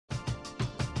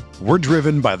We're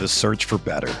driven by the search for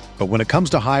better. But when it comes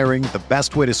to hiring, the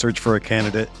best way to search for a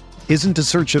candidate isn't to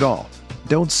search at all.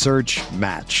 Don't search,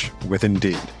 match with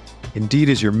Indeed. Indeed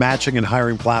is your matching and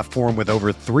hiring platform with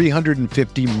over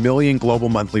 350 million global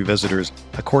monthly visitors,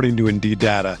 according to Indeed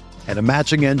data, and a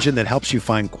matching engine that helps you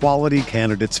find quality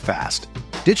candidates fast.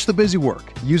 Ditch the busy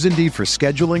work. Use Indeed for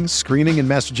scheduling, screening, and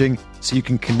messaging so you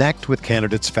can connect with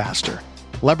candidates faster.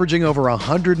 Leveraging over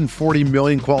 140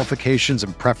 million qualifications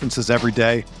and preferences every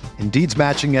day, Indeed's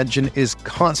matching engine is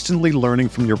constantly learning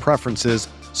from your preferences,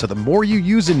 so the more you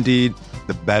use Indeed,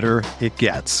 the better it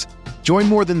gets. Join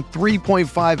more than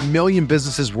 3.5 million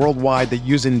businesses worldwide that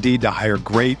use Indeed to hire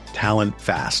great talent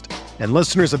fast. And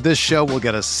listeners of this show will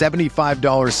get a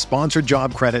 $75 sponsored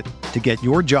job credit to get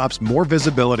your jobs more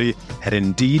visibility at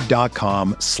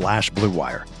Indeed.com/Blue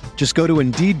Wire. Just go to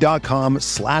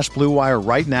Indeed.com/Blue Wire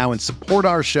right now and support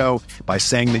our show by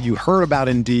saying that you heard about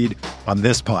Indeed on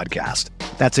this podcast.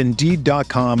 That's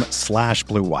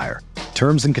Indeed.com/Blue Wire.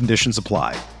 Terms and conditions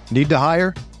apply. Need to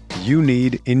hire? You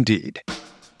need Indeed.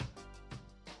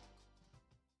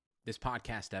 This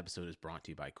podcast episode is brought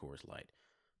to you by Coors Light.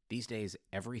 These days,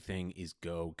 everything is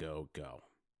go, go, go.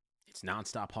 It's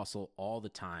nonstop hustle all the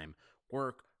time.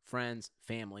 Work, friends,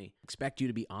 family, expect you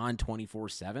to be on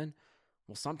 24/7.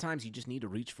 Well, sometimes you just need to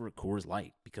reach for a Coors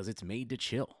Light because it's made to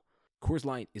chill. Coors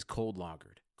Light is cold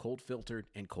lagered, cold filtered,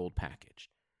 and cold packaged.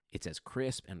 It's as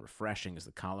crisp and refreshing as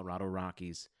the Colorado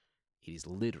Rockies. It is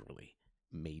literally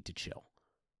made to chill.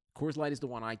 Coors Light is the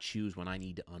one I choose when I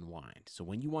need to unwind. So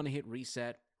when you want to hit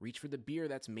reset, reach for the beer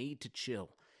that's made to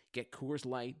chill. Get Coors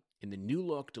Light in the new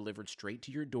look delivered straight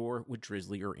to your door with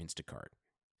Drizzly or Instacart.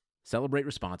 Celebrate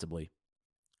responsibly.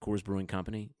 Coors Brewing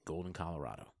Company, Golden,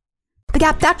 Colorado. The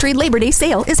Gap Factory Labor Day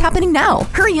sale is happening now.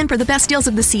 Hurry in for the best deals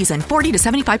of the season, 40 to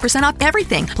 75% off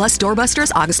everything. Plus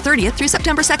doorbusters August 30th through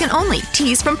September 2nd only.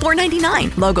 Tees from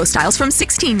 $4.99, logo styles from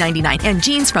 $16.99, and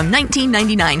jeans from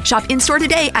 $19.99. Shop in-store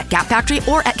today at Gap Factory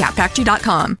or at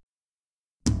gapfactory.com.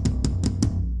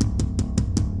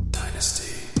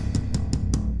 Dynasty.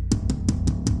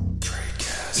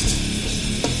 Tradecast.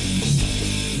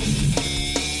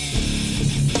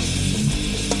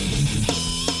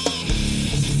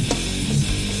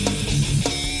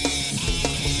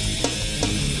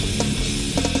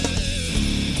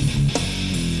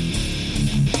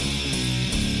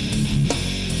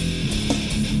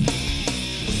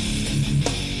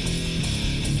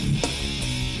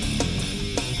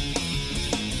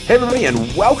 Hey everybody, and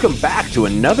welcome back to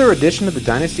another edition of the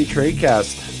Dynasty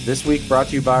Tradecast. This week brought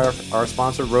to you by our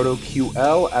sponsor,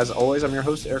 RotoQL. As always, I'm your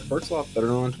host, Eric Bertzloff, better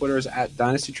known on Twitter as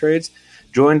 @DynastyTrades,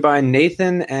 joined by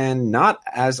Nathan, and not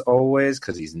as always,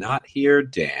 because he's not here,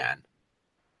 Dan.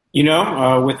 You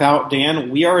know, without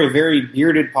Dan, we are a very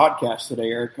bearded podcast today,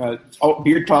 Eric.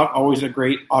 Beard Talk, always a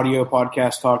great audio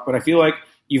podcast talk, but I feel like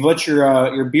you've let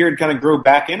your beard kind of grow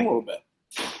back in a little bit.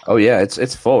 Oh yeah,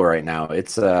 it's full right now.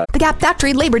 It's The Gap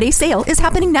Factory Labor Day sale is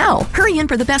happening now. Hurry in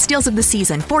for the best deals of the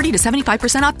season, 40 to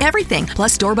 75% off everything.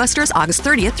 Plus doorbusters August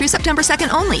 30th through September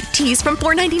 2nd only. Tees from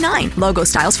 $4.99, logo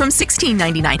styles from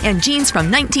 $16.99, and jeans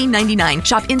from $19.99.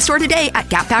 Shop in-store today at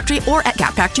Gap Factory or at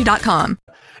gapfactory.com.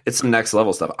 It's some next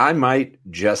level stuff. I might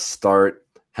just start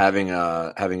having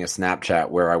a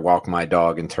Snapchat where I walk my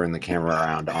dog and turn the camera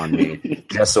around on me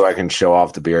just so I can show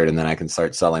off the beard, and then I can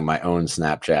start selling my own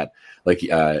Snapchat. Like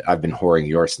I've been whoring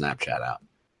your Snapchat out.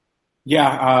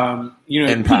 Yeah,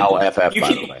 and Pal FF,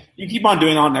 by the way. You keep on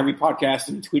doing it on every podcast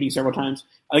and tweeting several times.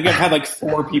 I think I've had like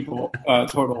 4 people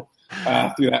total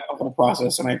through that whole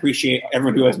process, and I appreciate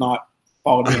everyone who has not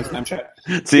followed me on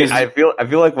Snapchat. See, I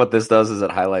feel like what this does is it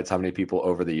highlights how many people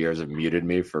over the years have muted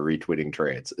me for retweeting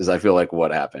trades. I feel like what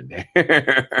happened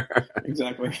here.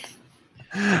 Exactly.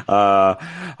 All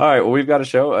right. Well, we've got a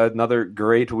show. Another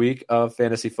great week of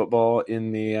fantasy football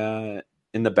in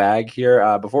the bag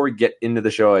here. Before we get into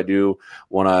the show, I do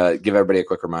want to give everybody a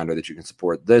quick reminder that you can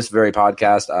support this very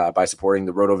podcast by supporting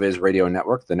the RotoViz Radio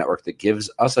Network, the network that gives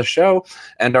us a show,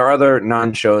 and our other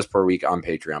non-shows per week on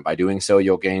Patreon. By doing so,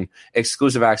 you'll gain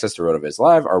exclusive access to RotoViz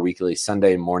Live, our weekly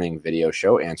Sunday morning video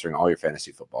show answering all your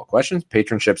fantasy football questions.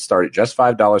 Patronships start at just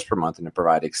 $5 per month and to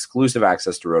provide exclusive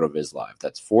access to RotoViz Live.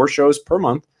 That's 4 shows per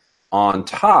month on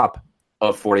top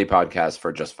of 40 podcasts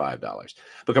for just $5.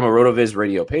 Become a RotoViz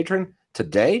Radio patron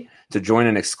today to join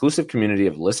an exclusive community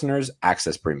of listeners,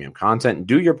 access premium content, and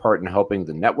do your part in helping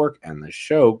the network and the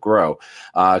show grow.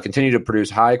 Continue to produce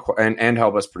and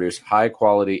help us produce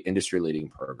high-quality, industry-leading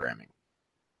programming.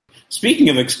 Speaking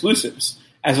of exclusives,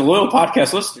 as a loyal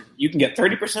podcast listener, you can get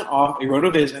 30% off a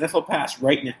RotoViz NFL Pass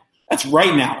right now. That's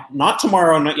right now, not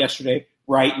tomorrow, not yesterday,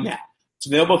 right now. It's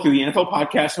available through the NFL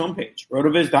Podcast homepage,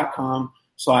 rotoviz.com/NFL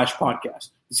roto.com/podcast.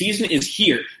 The season is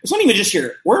here. It's not even just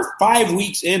here. We're 5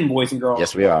 weeks in, boys and girls.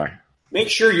 Yes, we are. Make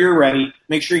sure you're ready.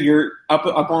 Make sure you're up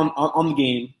on the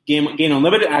game. Gain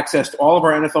unlimited access to all of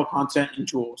our NFL content and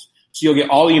tools. So you'll get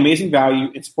all the amazing value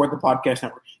and support the podcast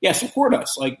network. Yeah, support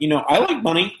us. I like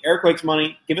money. Eric likes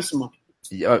money. Give us some money.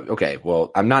 Okay, well,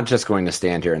 I'm not just going to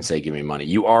stand here and say give me money.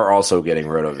 You are also getting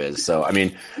RotoViz. So, I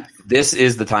mean, this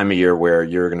is the time of year where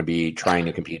you're going to be trying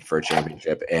to compete for a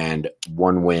championship, and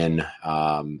one win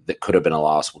that could have been a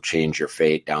loss will change your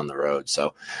fate down the road.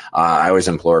 So I always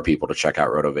implore people to check out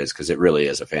RotoViz because it really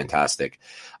is a fantastic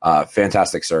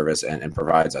service and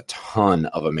provides a ton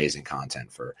of amazing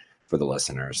content for the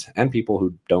listeners and people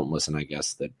who don't listen, I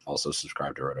guess, that also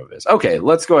subscribe to RotoViz. Okay,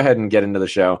 let's go ahead and get into the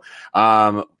show.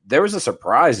 There was a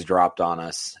surprise dropped on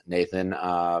us, Nathan,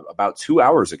 about 2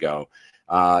 hours ago.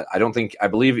 I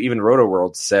believe even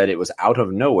RotoWorld said it was out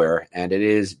of nowhere, and it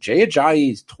is Jay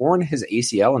Ajayi's torn his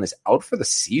ACL and is out for the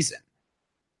season.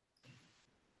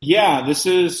 Yeah, this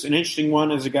is an interesting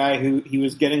one as a guy who he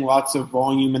was getting lots of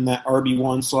volume in that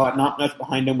RB1 slot, not much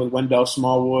behind him with Wendell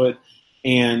Smallwood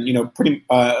and,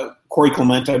 Corey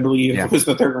Clement, I believe, was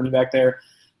the third running back there.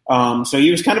 So he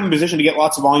was kind of in position to get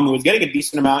lots of volume. He was getting a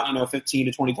decent amount, 15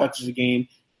 to 20 touches a game,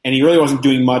 and he really wasn't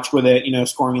doing much with it,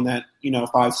 scoring in that,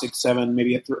 5, 6, 7,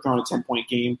 maybe throwing a 10-point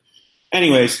game.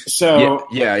 Anyways, so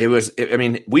yeah, it was.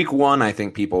 Week one, I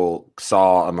think people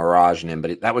saw a mirage in him,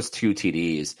 but that was 2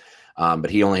 TDs. But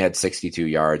he only had 62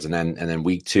 yards, and then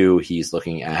week two, he's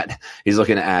looking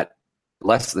at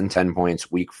less than 10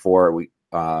 points. Week four,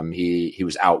 he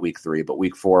was out week 3, but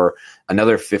week 4,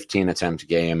 another 15 attempt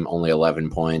game, only 11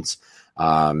 points.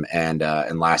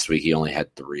 And last week he only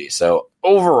had 3. So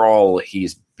overall,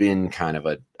 he's been kind of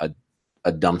a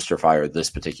dumpster fire this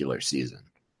particular season.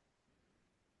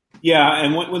 Yeah,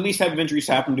 and when these type of injuries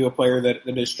happen to a player that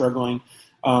is struggling,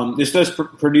 this does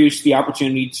produce the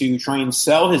opportunity to try and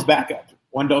sell his backup.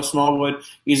 Wendell Smallwood,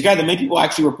 he's a guy that many people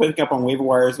actually were picking up on waiver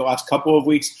wires the last couple of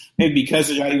weeks, maybe because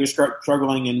Ajayi was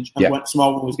struggling and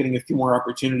Smallwood was getting a few more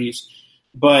opportunities.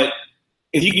 But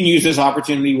if you can use this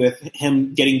opportunity with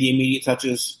him getting the immediate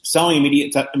touches, selling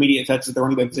immediate touches at the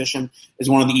running back position is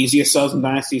one of the easiest sells in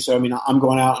Dynasty. So, I'm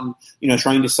going out and,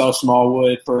 trying to sell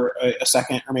Smallwood for a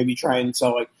second, or maybe try and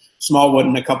sell Smallwood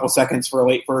in a couple seconds for a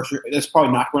late first. That's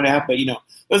probably not going to happen, but,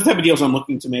 those are the type of deals I'm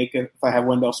looking to make if I have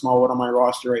Wendell Smallwood on my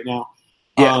roster right now.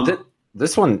 Yeah,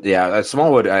 this one,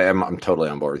 Smallwood, I'm totally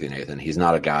on board with you, Nathan. He's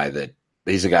a guy that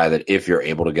if you're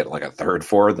able to get like a third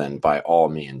for, then by all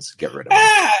means get rid of him.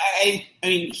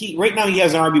 Right now he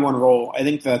has an RB1 role. I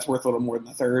think that's worth a little more than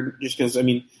a third, just because,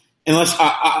 unless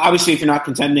obviously if you're not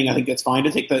contending, I think it's fine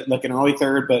to take an early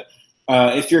third. But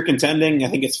if you're contending, I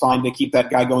think it's fine to keep that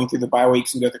guy going through the bye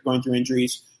weeks and going through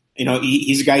injuries.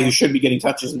 He's a guy who should be getting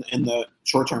touches in the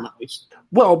short term at least.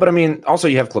 Well, but also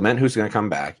you have Clement who's going to come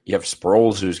back. You have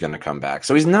Sproles who's going to come back.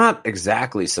 So he's not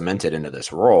exactly cemented into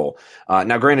this role.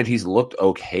 Now, granted, he's looked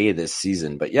okay this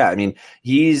season, but yeah, I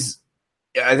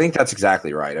think that's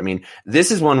exactly right.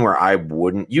 This is one where I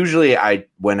wouldn't usually.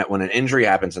 When an injury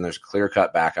happens and there's clear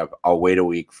cut backup, I'll wait a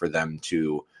week for them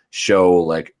to show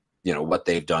what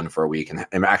they've done for a week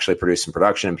and actually produce some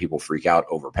production, and people freak out,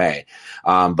 overpay.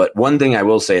 But one thing I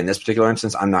will say in this particular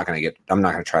instance, I'm not going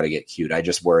to try to get cute. I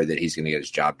just worry that he's going to get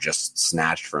his job just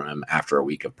snatched from him after a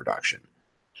week of production.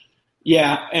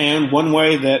 Yeah, and one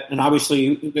way that, and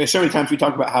obviously there's so many times we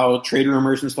talk about how trade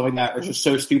rumors and stuff like that are just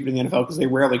so stupid in the NFL because they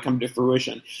rarely come to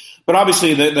fruition. But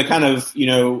obviously the kind of,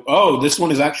 this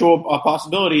one is actual a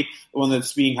possibility. The one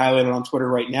that's being highlighted on Twitter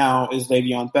right now is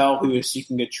Le'Veon Bell, who is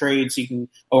seeking a trade, seeking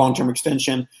a long-term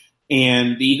extension.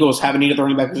 And the Eagles have a need at the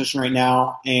running back position right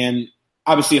now. And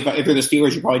obviously if you're the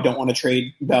Steelers, you probably don't want to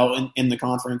trade Bell in the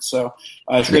conference. So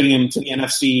trading him to the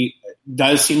NFC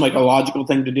does seem like a logical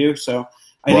thing to do. So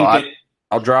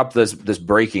I'll drop this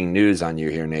breaking news on you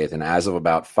here, Nathan. As of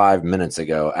about 5 minutes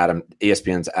ago,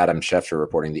 ESPN's Adam Schefter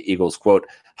reporting the Eagles, quote,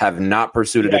 have not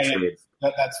pursued a trade.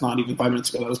 That's not even 5 minutes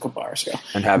ago. That was a couple hours ago.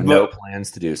 And have no plans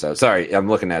to do so. Sorry, I'm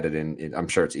looking at it I'm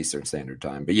sure it's Eastern Standard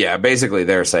Time. But yeah, basically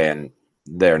they're saying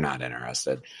they're not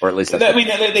interested. Or at least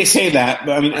they say that.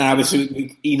 But and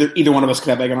obviously either one of us could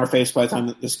have egg on our face by the time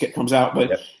that this comes out.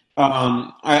 But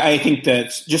I think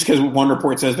that just because one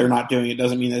report says they're not doing it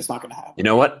doesn't mean that it's not going to happen. You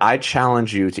know what? I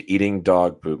challenge you to eating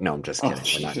dog poop. No, I'm just kidding.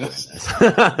 We're not doing this.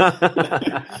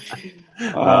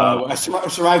 I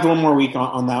survived one more week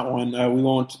on that one. We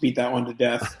won't beat that one to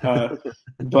death.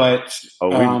 But we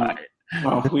might.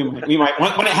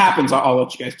 When it happens, I'll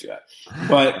let you guys do that.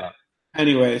 But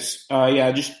anyways,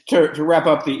 just to wrap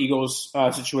up the Eagles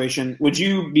situation, would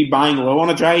you be buying low on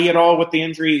Ajayi at all with the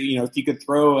injury? If you could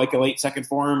throw like a late second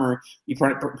for him, or you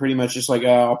pretty much just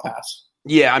I'll pass.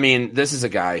 Yeah, I mean, this is a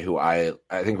guy who I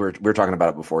think we're talking about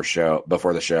it before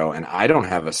the show, and I don't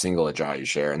have a single Ajayi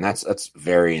share, and that's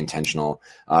very intentional.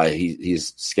 He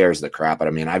scares the crap out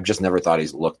of me, and I've just never thought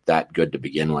he's looked that good to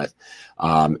begin with.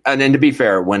 And then to be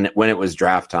fair, when it was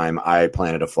draft time, I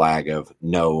planted a flag of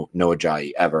no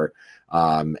Ajayi ever,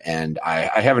 and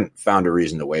I haven't found a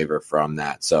reason to waver from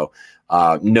that. So.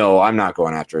 No, I'm not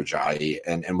going after Ajayi,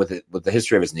 and with the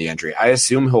history of his knee injury, I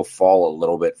assume he'll fall a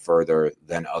little bit further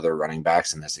than other running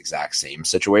backs in this exact same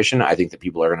situation. I think that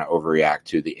people are going to overreact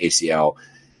to the ACL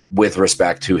with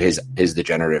respect to his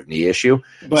degenerative knee issue.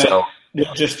 But so,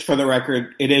 just for the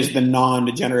record, it is the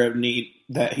non-degenerative knee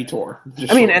that he tore.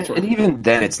 And even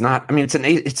then, it's not. I mean,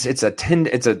 it's a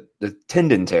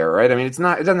tendon tear, right? I mean, it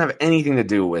doesn't have anything to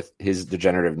do with his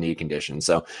degenerative knee condition.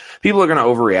 So people are going to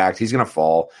overreact. He's going to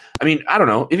fall. I mean, I don't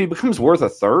know if he becomes worth a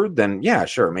third, then yeah,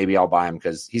 sure, maybe I'll buy him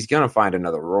because he's going to find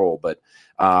another role. But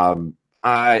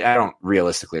I don't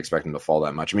realistically expect him to fall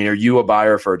that much. I mean, are you a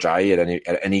buyer for Ajayi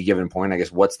at any given point? I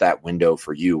guess what's that window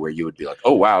for you where you would be like,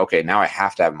 oh wow, okay, now I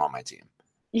have to have him on my team.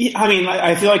 Yeah, I mean,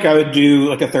 I feel like I would do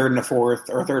like a third and a fourth,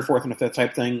 or a third, fourth, and a fifth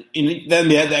type thing. And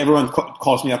then everyone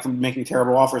calls me up for making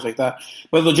terrible offers like that.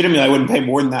 But legitimately, I wouldn't pay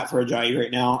more than that for Ajayi right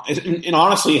now. And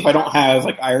honestly, if I don't have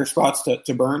like IR spots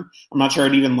to burn, I'm not sure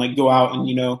I'd even like go out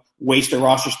and waste a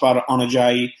roster spot on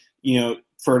Ajayi,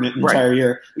 for an entire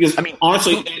year. Because I mean,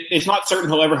 honestly, it's not certain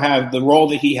he'll ever have the role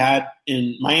that he had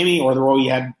in Miami or the role he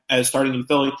had as starting in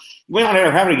Philly. He might not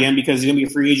ever have it again because he's going to be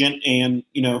a free agent, and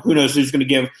who knows who's going to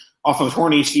give off of his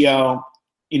torn ACL,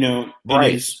 in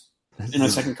a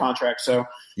second contract. So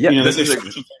yeah, this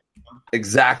is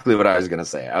exactly what I was going to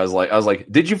say. I was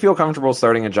like, did you feel comfortable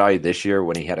starting Ajayi this year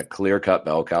when he had a clear-cut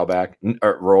bell cow back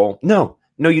role? No,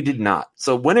 you did not.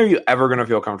 So when are you ever going to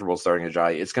feel comfortable starting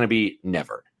Ajayi? It's going to be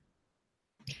never.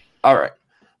 All right,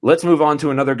 let's move on to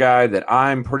another guy that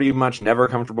I'm pretty much never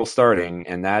comfortable starting,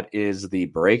 and that is the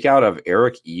breakout of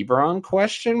Eric Ebron ?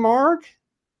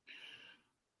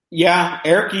 Yeah,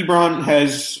 Eric Ebron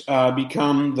has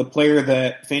become the player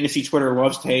that fantasy Twitter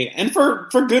loves to hate, and for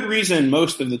good reason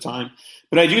most of the time.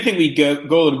 But I do think we go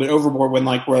a little bit overboard when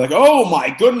we're like, oh my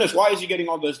goodness, why is he getting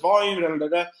all this volume? Da, da, da,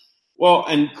 da. Well,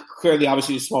 and clearly,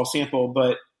 obviously, it's a small sample,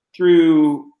 but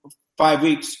through 5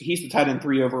 weeks, he's the tight end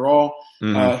 3 overall.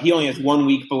 Mm-hmm. He only has 1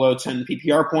 week below 10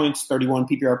 PPR points, 31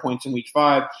 PPR points in week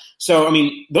 5. So, I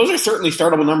mean, those are certainly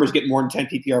startable numbers, getting more than 10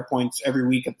 PPR points every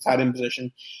week at the tight end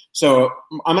position. So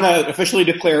I'm going to officially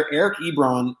declare Eric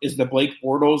Ebron is the Blake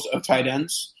Bortles of tight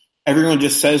ends. Everyone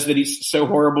just says that he's so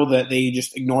horrible that they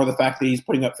just ignore the fact that he's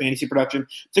putting up fantasy production,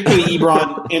 particularly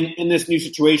Ebron in this new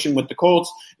situation with the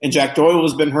Colts, and Jack Doyle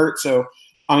has been hurt. So,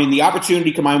 I mean, the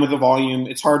opportunity combined with the volume,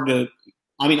 it's hard to –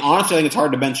 I mean, honestly, I think it's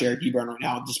hard to bench Eric Ebron right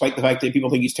now, despite the fact that people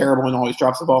think he's terrible and always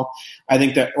drops the ball. I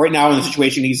think that right now in the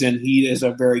situation he's in, he is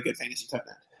a very good fantasy tight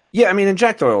end. Yeah, I mean, and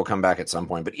Jack Doyle will come back at some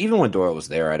point, but even when Doyle was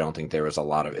there, I don't think there was a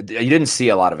lot of – you didn't see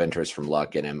a lot of interest from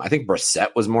Luck in him. I think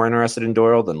Brissett was more interested in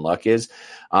Doyle than Luck is.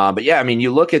 But, yeah, I mean,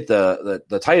 you look at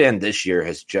the tight end this year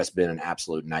has just been an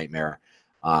absolute nightmare.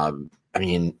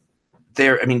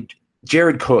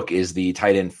 Jared Cook is the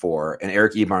tight end 4, and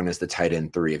Eric Ebron is the tight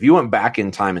end 3. If you went back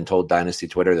in time and told Dynasty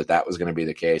Twitter that was going to be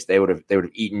the case, they would have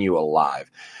eaten you alive.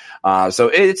 So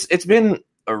it's been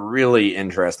a really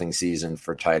interesting season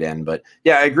for tight end. But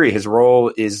yeah, I agree. His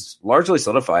role is largely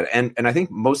solidified. And I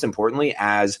think most importantly,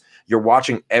 as you're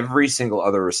watching every single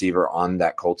other receiver on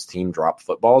that Colts team drop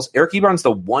footballs, Eric Ebron's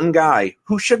the one guy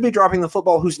who should be dropping the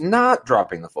football who's not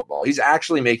dropping the football. He's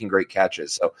actually making great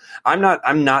catches. So I'm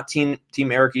not team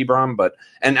Eric Ebron, but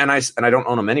and I don't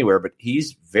own him anywhere, but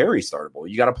he's very startable.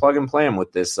 You got to plug and play him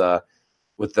with this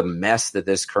with the mess that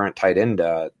this current tight end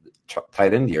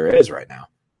year is right now.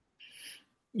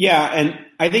 Yeah, and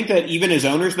I think that even his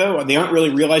owners, though, they aren't really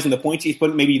realizing the points he's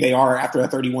putting. Maybe they are after a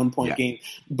 31-point game.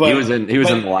 But he was in the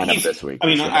lineup this week. I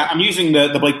mean, sure. I'm using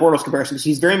the Blake Bortles comparison because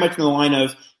he's very much in the line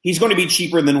of he's going to be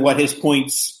cheaper than what his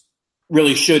points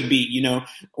really should be.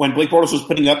 When Blake Bortles was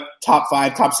putting up top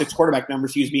 5, top 6 quarterback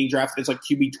numbers, he was being drafted as like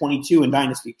QB 22 in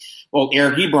Dynasty. Well,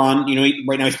 Eric Ebron,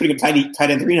 right now he's putting up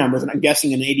tight end 3 numbers, and I'm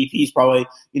guessing an ADP is probably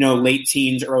late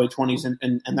teens, early 20s,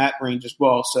 and that range as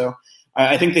well. So.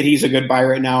 I think that he's a good buy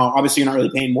right now. Obviously, you're not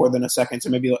really paying more than a second, so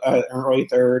maybe an early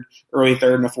third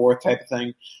and a fourth type of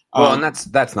thing. Well, and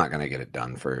that's not going to get it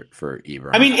done for Ebron.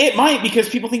 I mean, it might because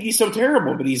people think he's so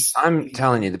terrible, but he's. I'm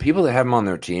telling you, the people that have him on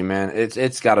their team, man,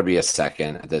 it's got to be a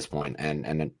second at this point.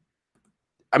 And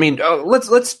I mean,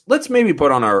 let's maybe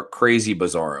put on our crazy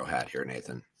Bizarro hat here,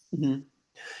 Nathan. Mm-hmm.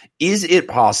 Is it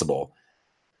possible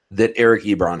that Eric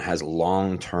Ebron has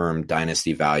long-term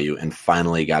dynasty value and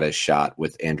finally got his shot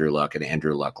with Andrew Luck, and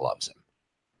Andrew Luck loves him?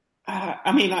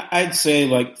 I'd say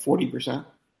like 40%.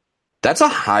 That's a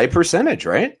high percentage,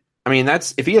 right? I mean,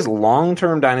 that's if he has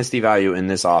long-term dynasty value in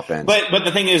this offense. But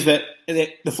the thing is that the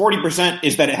 40%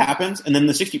 is that it happens, and then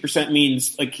the 60%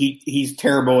 means like he's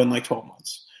terrible in like 12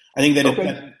 months. I think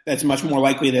that that's much more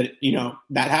likely that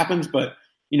that happens. But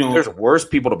there's worse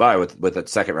people to buy with a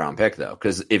second-round pick though,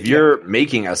 because if you're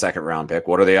making a second-round pick,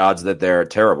 what are the odds that they're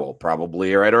terrible?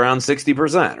 Probably right around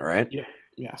 60%, right?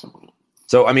 Yeah, something like that.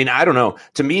 So I mean, I don't know.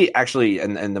 To me, actually,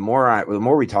 and the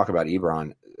more we talk about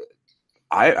Ebron,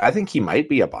 I think he might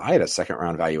be a buy at a second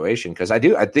round valuation because I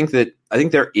think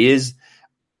there is,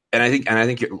 and I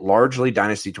think largely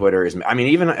Dynasty Twitter is.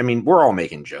 We're all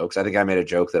making jokes. I think I made a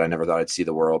joke that I never thought I'd see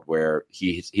the world where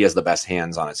he has the best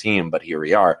hands on his team, but here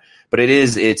we are. But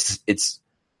it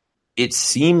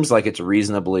seems like it's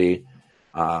reasonably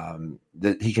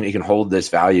that he can hold this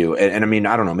value. And I mean,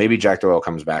 I don't know. Maybe Jack Doyle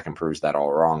comes back and proves that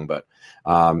all wrong, but.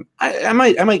 I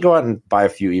might go out and buy a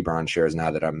few Ebron shares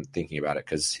now that I'm thinking about it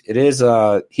because it is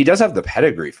he does have the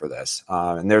pedigree for this,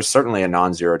 and there's certainly a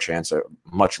non-zero chance,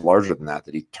 much larger than that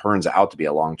he turns out to be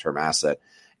a long-term asset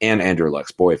and Andrew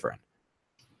Luck's boyfriend.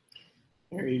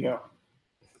 There you go.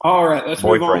 All right, let's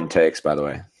move on. Boyfriend takes, by the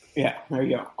way. Yeah, there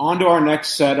you go. On to our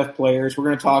next set of players. We're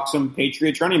going to talk some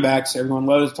Patriots running backs. Everyone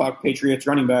loves to talk Patriots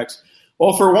running backs.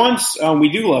 Well, for once, we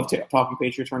do love talking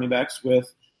Patriots running backs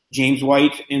with James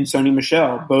White and Sony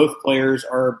Michel. Both players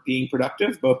are being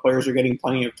productive. Both players are getting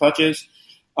plenty of touches.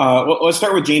 Let's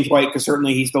start with James White because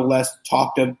certainly he's the less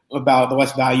talked about, the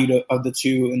less valued of the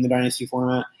two in the Dynasty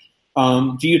format.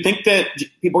 Do you think that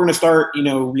people are going to start,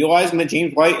 realizing that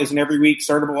James White is an every week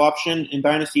startable option in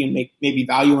Dynasty and maybe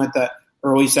value him at that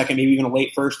early second, maybe even a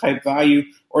late first type value?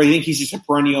 Or do you think he's just a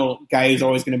perennial guy who's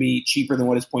always going to be cheaper than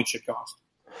what his points should cost?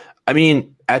 I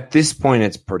mean, at this point,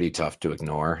 it's pretty tough to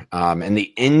ignore. And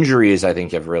the injuries, I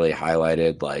think, have really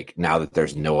highlighted, like, now that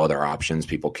there's no other options,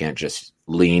 people can't just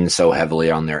lean so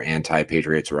heavily on their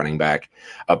anti-Patriots running back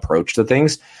approach to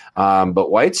things.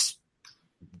 But White's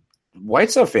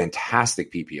a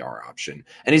fantastic PPR option.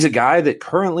 And he's a guy that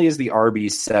currently is the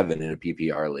RB7 in a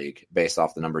PPR league based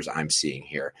off the numbers I'm seeing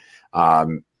here.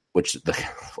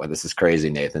 This is crazy,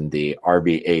 Nathan. The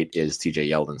RB8 is TJ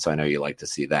Yeldon, so I know you like to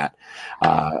see that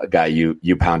guy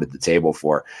you pounded the table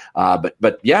for.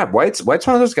 But yeah, White's one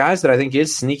of those guys that I think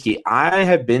is sneaky. I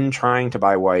have been trying to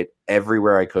buy White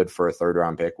everywhere I could for a third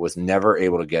round pick, was never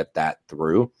able to get that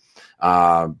through.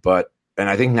 And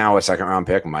I think now a second round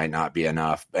pick might not be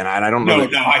enough. And I don't know.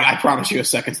 No, I promise you a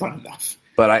second's not enough.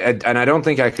 But I don't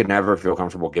think I could never feel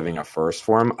comfortable giving a first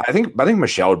for him. I think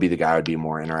Michel would be the guy I'd be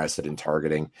more interested in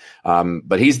targeting.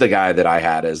 But he's the guy that I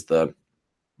had as the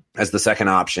second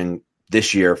option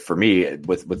this year for me.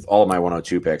 With all of my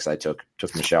 102 picks, I took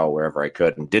Michel wherever I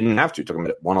could and didn't have to. Took him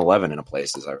at 111 in a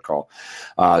place, as I recall.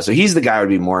 So he's the guy I would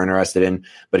be more interested in.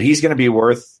 But he's going to be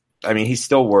worth. I mean, he's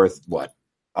still worth what,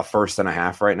 a first and a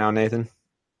half right now, Nathan?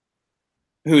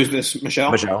 Who is this, Michel?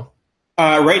 Michel.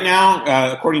 Right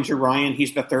now, according to Ryan,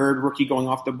 he's the third rookie going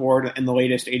off the board and the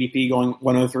latest ADP going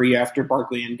 103 after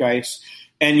Barkley and Geis.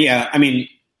 And yeah, I mean,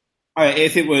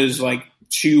 if it was like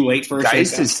too late for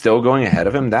Geis is still going ahead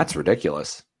of him. That's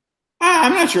ridiculous.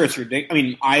 I'm not sure it's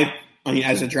ridiculous. I mean,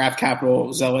 as a draft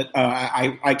capital zealot,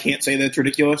 I can't say that it's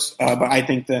ridiculous, but I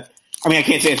think that. I mean, I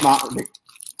can't say it's not ridiculous.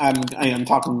 I'm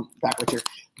talking backwards here,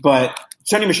 but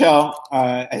Sony Michel,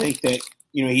 I think that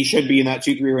he should be in that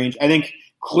 2-3 range. I think.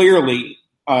 Clearly,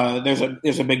 there's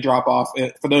a big drop off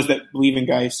for those that believe in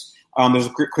Geis. There's a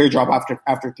clear drop off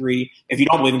after 3. If you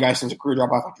don't believe in Geis, there's a clear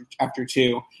drop off after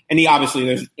 2. And obviously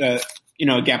there's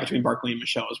a gap between Barkley and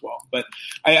Michel as well. But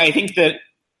I think that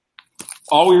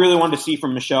all we really wanted to see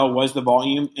from Michel was the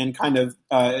volume, and kind of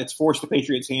it's forced the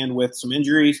Patriots' hand with some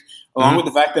injuries, along with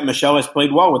the fact that Michel has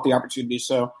played well with the opportunities.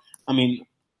 So I mean,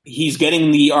 he's getting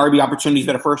the RB opportunities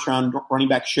that a first-round running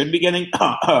back should be getting.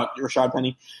 Rashad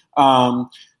Penny. Come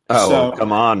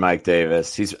on, Mike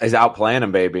Davis. He's outplaying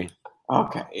him, baby.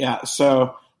 Okay, yeah.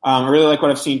 So I really like what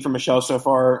I've seen from Michel so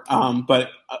far. But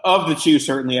of the two,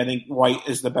 certainly, I think White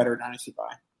is the better dynasty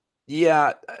buy.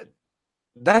 Yeah,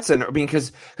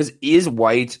 because is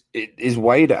White?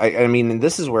 I mean, and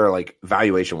this is where, like,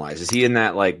 valuation wise, is he in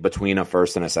that, like, between a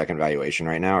first and a second valuation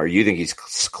right now, or you think he's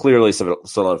clearly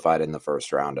solidified in the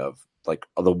first round of like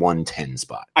the 110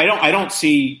 spot? I don't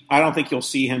think you'll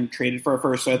see him traded for a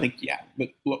first. So I think but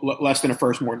less than a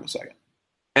first, more than a second.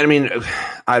 And I mean,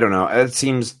 I don't know. It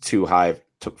seems too high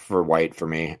for White for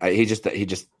me. He just.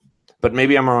 But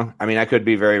maybe I'm wrong. I mean, I could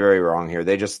be very, very wrong here.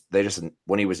 They just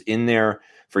when he was in there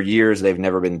for years, they've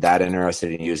never been that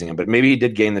interested in using him. But maybe he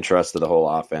did gain the trust of the whole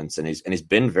offense, and he's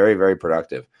been very, very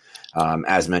productive.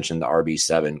 As mentioned, the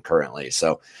RB7 currently.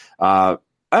 So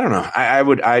I don't know.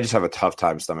 I just have a tough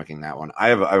time stomaching that one. I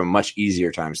have a much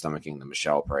easier time stomaching the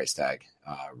Michelle price tag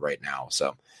right now.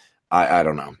 So I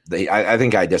don't know. I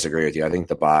think I disagree with you. I think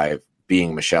the buy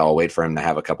being Michelle, wait for him to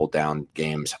have a couple down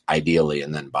games ideally,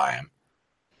 and then buy him.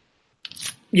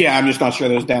 Yeah, I'm just not sure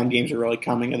those down games are really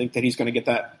coming. I think that he's going to get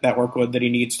that workload that he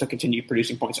needs to continue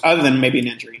producing points, other than maybe an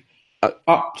injury.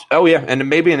 Yeah, and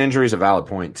maybe an injury is a valid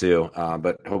point too,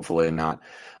 but hopefully not.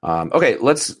 Okay,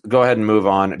 let's go ahead and move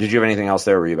on. Did you have anything else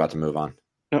there, or were you about to move on?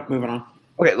 No, moving on.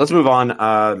 Okay, let's move on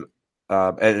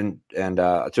and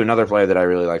to another player that I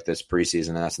really like this preseason,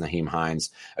 and that's Nyheim Hines,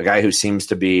 a guy who seems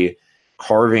to be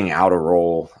carving out a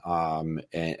role.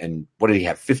 And what did he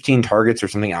have? 15 targets or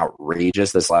something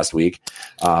outrageous this last week.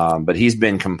 But he's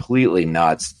been completely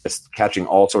nuts, just catching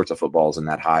all sorts of footballs in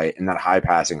that high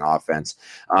passing offense.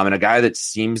 And a guy that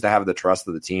seems to have the trust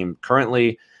of the team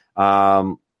currently.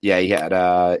 He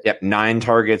had 9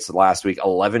 targets last week,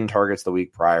 11 targets the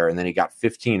week prior, and then he got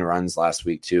 15 runs last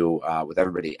week too, with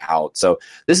everybody out. So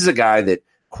this is a guy that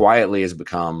quietly has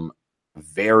become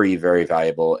very, very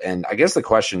valuable. And I guess the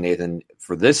question, Nathan,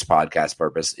 for this podcast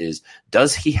purpose is,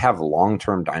 does he have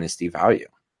long-term dynasty value?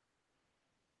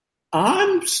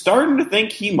 I'm starting to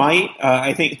think he might.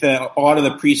 I think that a lot of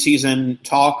the preseason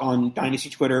talk on Dynasty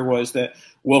Twitter was that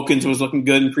Wilkins was looking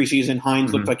good in preseason.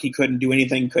 Hines looked like he couldn't do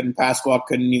anything, couldn't pass block,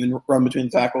 couldn't even run between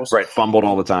the tackles. Right, fumbled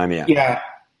all the time, yeah. Yeah.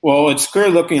 Well, it's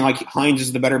clearly looking like Hines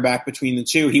is the better back between the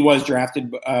two. He was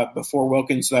drafted before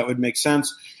Wilkins, so that would make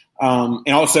sense. And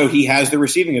also, he has the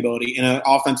receiving ability in an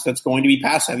offense that's going to be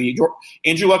pass heavy.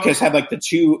 Andrew Luck has had like the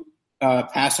 2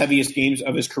 pass heaviest games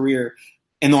of his career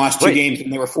in the last 2 games,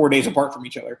 and they were 4 days apart from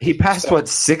each other. He passed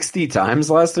 60 times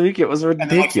last week? It was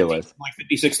ridiculous. Like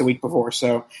 56 the week before.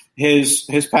 So his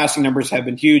passing numbers have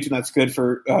been huge, and that's good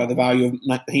for the value of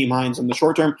Nyheim Hines in the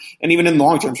short term, and even in the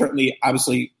long term. Certainly,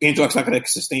 obviously, Andrew Luck's not going to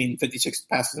sustain 56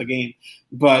 passes a game,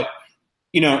 but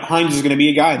Hines is going to be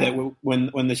a guy that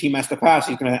when the team has to pass,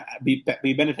 he's going to be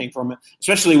benefiting from it,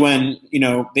 especially when,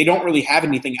 they don't really have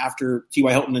anything after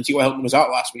T.Y. Hilton, and T.Y. Hilton was out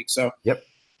last week. So, yep.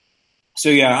 So,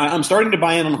 yeah, I'm starting to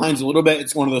buy in on Hines a little bit.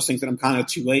 It's one of those things that I'm kind of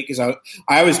too late, because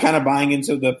I was kind of buying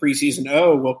into the preseason,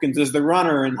 Wilkins is the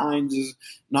runner and Hines is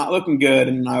not looking good.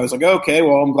 And I was like, okay,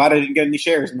 well, I'm glad I didn't get any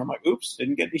shares. And I'm like, oops,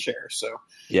 didn't get any shares. So,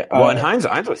 yeah. Well, and Hines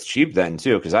was cheap then,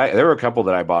 too, because there were a couple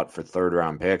that I bought for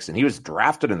third-round picks, and he was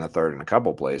drafted in the third in a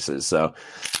couple places. So,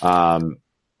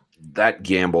 that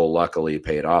gamble luckily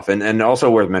paid off. And also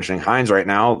worth mentioning, Hines right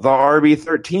now, the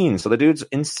RB13. So the dude's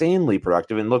insanely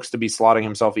productive and looks to be slotting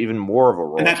himself even more of a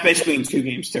role. And that's basically in 2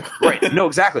 games too. Right. No,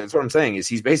 exactly. That's what I'm saying is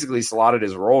he's basically slotted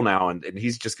his role now, and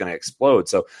he's just going to explode.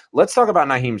 So let's talk about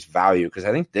Nyheim's value, because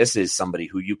I think this is somebody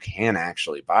who you can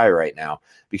actually buy right now,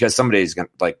 because somebody's going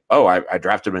to I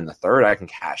drafted him in the third. I can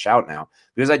cash out now,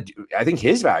 because I think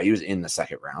his value is in the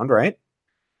second round, right?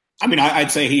 I mean,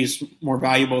 I'd say he's more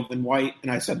valuable than White, and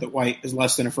I said that White is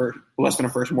less than a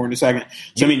first, more in a second.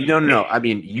 So No. I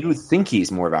mean, you think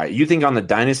he's more valuable. You think on the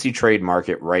dynasty trade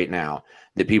market right now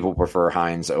that people prefer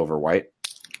Hines over White?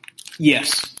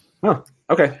 Yes. Oh,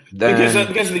 okay. Because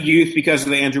of the youth, because of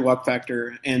the Andrew Luck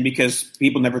factor, and because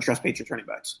people never trust Patriots running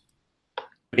backs.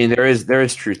 I mean, there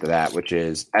is truth to that, which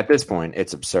is at this point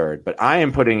it's absurd. But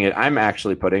I'm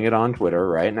actually putting it on Twitter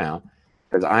right now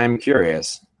because I'm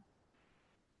curious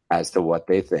as to what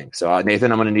they think. So,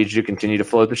 Nathan, I'm going to need you to continue to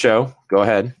float the show. Go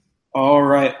ahead. All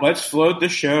right, let's float the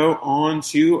show on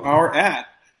to our app.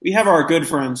 We have our good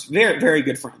friends, very, very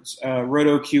good friends,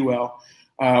 RotoQL.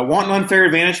 Want an unfair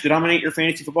advantage to dominate your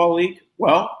fantasy football league?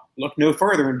 Well, look no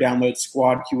further and download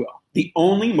SquadQL, the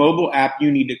only mobile app you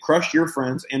need to crush your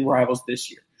friends and rivals this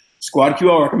year.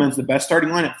 SquadQL recommends the best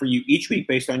starting lineup for you each week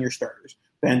based on your starters,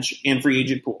 bench, and free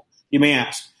agent pool. You may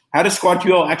ask, how does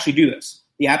SquadQL actually do this?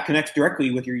 The app connects directly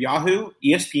with your Yahoo,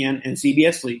 ESPN, and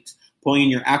CBS leagues, pulling in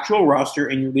your actual roster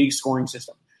and your league scoring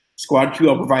system.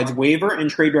 SquadQL provides waiver and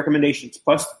trade recommendations.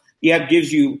 Plus, the app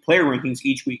gives you player rankings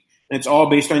each week, and it's all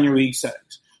based on your league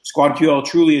settings. SquadQL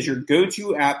truly is your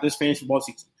go-to app this fantasy football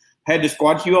season. Head to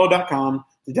squadql.com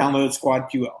to download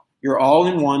SquadQL, your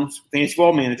all-in-one fantasy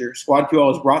football manager.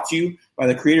 SquadQL is brought to you by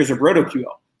the creators of RotoQL,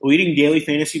 the leading daily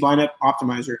fantasy lineup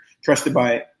optimizer trusted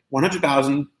by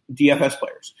 100,000 DFS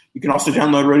players. You can also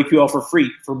download RotoQL for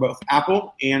free for both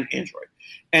Apple and Android.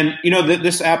 And,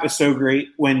 this app is so great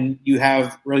when you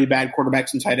have really bad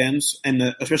quarterbacks and tight ends, and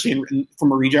especially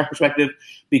from a redraft perspective,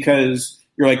 because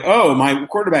you're like, oh, my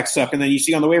quarterbacks suck. And then you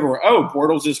see on the waiver,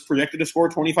 Bortles is projected to score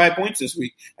 25 points this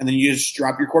week. And then you just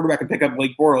drop your quarterback and pick up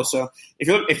Blake Bortles. So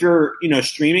if you're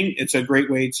streaming, it's a great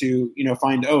way to,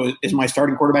 find, is my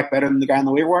starting quarterback better than the guy on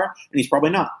the waiver wire? And he's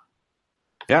probably not.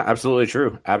 Yeah, absolutely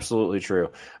true. Absolutely true.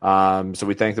 So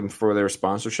we thank them for their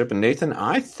sponsorship. And Nathan,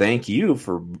 I thank you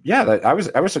for, I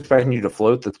was expecting you to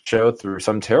float the show through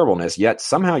some terribleness, yet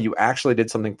somehow you actually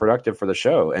did something productive for the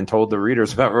show and told the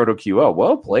readers about RotoQL.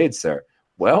 Well played, sir.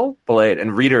 Well played.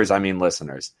 And readers, I mean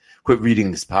listeners. Quit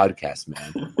reading this podcast,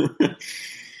 man.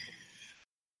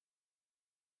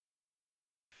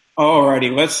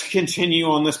 Alrighty, let's continue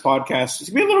on this podcast. It's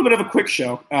going to be a little bit of a quick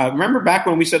show. Remember back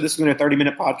when we said this was going to be a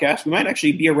 30-minute podcast? We might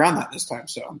actually be around that this time.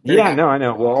 So I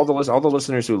know. Well, all the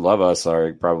listeners who love us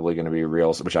are probably going to be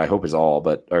real, which I hope is all,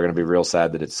 but are going to be real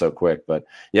sad that it's so quick. But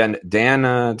yeah, Dan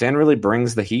really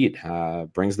brings the heat,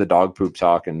 brings the dog poop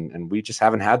talk, and we just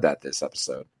haven't had that this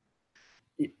episode.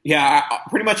 Yeah,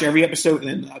 pretty much every episode,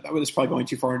 and that was probably going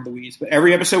too far into the weeds, but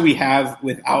every episode we have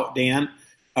without Dan,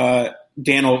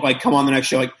 Dan will like come on the next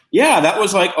show like, yeah, that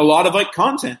was like a lot of like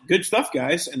content. Good stuff,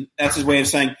 guys. And that's his way of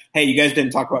saying, hey, you guys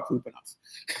didn't talk about poop enough.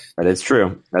 That is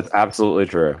true. That's absolutely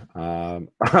true. All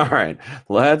right,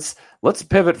 let's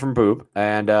pivot from poop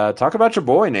and talk about your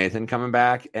boy Nathan coming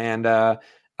back. And I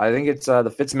think it's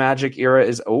the Fitzmagic era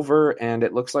is over, and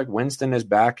it looks like Winston is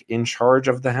back in charge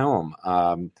of the helm.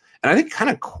 And I think kind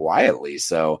of quietly.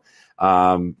 So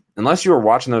unless you were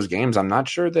watching those games, I'm not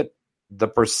sure that the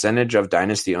percentage of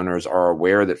Dynasty owners are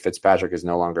aware that Fitzpatrick is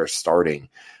no longer starting.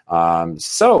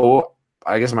 So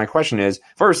I guess my question is,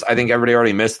 first, I think everybody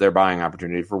already missed their buying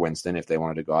opportunity for Winston if they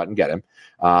wanted to go out and get him.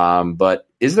 But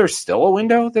is there still a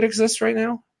window that exists right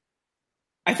now?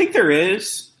 I think there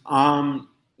is.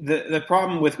 The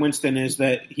problem with Winston is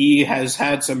that he has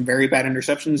had some very bad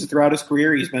interceptions throughout his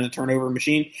career. He's been a turnover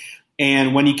machine.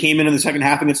 And when he came in the second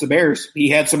half against the Bears, he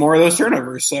had some more of those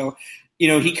turnovers. So,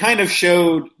 he kind of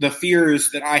showed the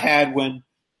fears that I had when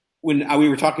we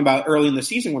were talking about early in the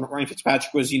season when Ryan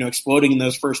Fitzpatrick was, exploding in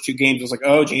those first two games. It was like,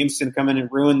 oh, James is going to come in and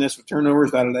ruin this with turnovers,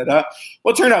 da-da-da-da.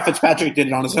 Well, it turned out Fitzpatrick did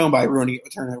it on his own by ruining it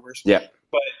with turnovers. Yeah.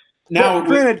 But now,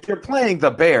 granted, you're playing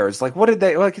the Bears. Like, what did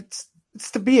they – like, it's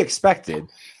to be expected.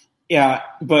 Yeah,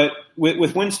 but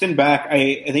with Winston back,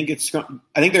 I think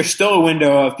there's still a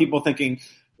window of people thinking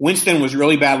Winston was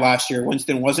really bad last year.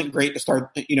 Winston wasn't great to start,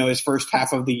 his first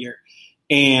half of the year.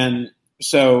 And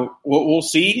so we'll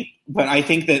see, but I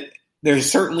think that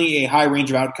there's certainly a high range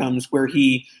of outcomes where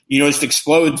he, just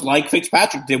explodes like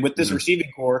Fitzpatrick did with this receiving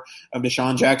core of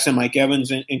Deshaun Jackson, Mike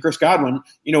Evans, and Chris Godwin,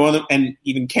 and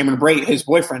even Cameron Brate, his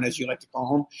boyfriend, as you like to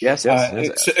call him. Yes.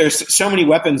 There's so many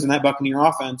weapons in that Buccaneer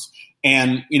offense.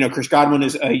 And, Chris Godwin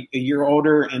is a year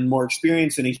older and more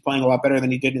experienced, and he's playing a lot better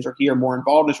than he did in his rookie year, more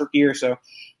involved in his rookie year. So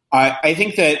I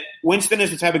think that Winston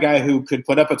is the type of guy who could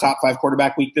put up a top 5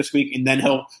 quarterback week this week, and then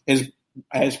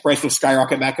his price will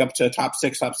skyrocket back up to top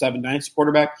 6, top 7 Dynasty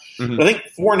quarterback. Mm-hmm. But I think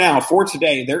for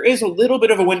today, there is a little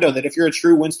bit of a window that if you're a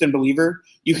true Winston believer,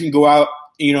 you can go out,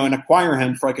 and acquire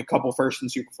him for like a couple first and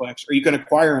Superflex, or you can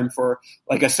acquire him for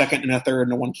like a second and a third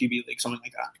in a 1 QB league, something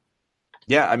like that.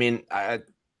 Yeah, I mean, I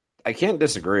can't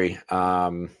disagree.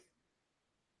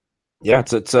 Yeah,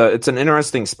 it's an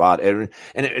interesting spot, and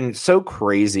it's so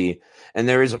crazy. And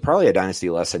there is probably a dynasty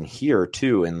lesson here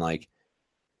too. And like,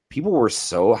 people were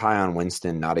so high on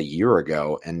Winston not a year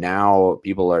ago, and now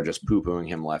people are just poo-pooing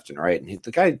him left and right. And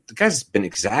the guy's been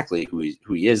exactly who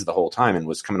he is the whole time, and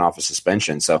was coming off a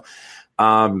suspension. So,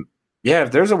 yeah,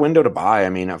 if there's a window to buy, I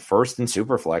mean, at first in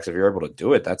Superflex, if you're able to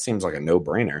do it, that seems like a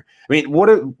no-brainer. I mean, what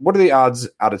are the odds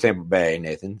out of Tampa Bay,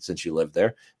 Nathan, since you live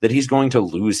there, that he's going to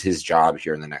lose his job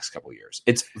here in the next couple of years?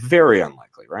 It's very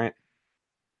unlikely, right?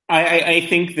 I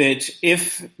think that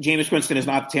if Jameis Winston is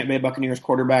not the Tampa Bay Buccaneers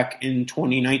quarterback in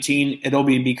 2019, it'll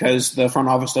be because the front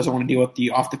office doesn't want to deal with the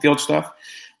off-the-field stuff.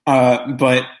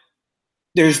 But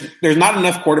there's not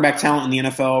enough quarterback talent in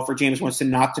the NFL for Jameis Winston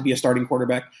not to be a starting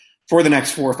quarterback for the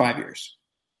next 4 or 5 years.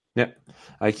 Yep,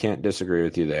 I can't disagree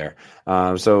with you there.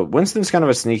 So Winston's kind of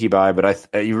a sneaky buy, but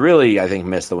you really, I think,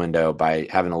 missed the window by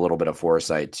having a little bit of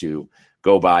foresight to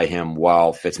go buy him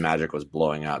while Fitzmagic was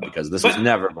blowing up, because this was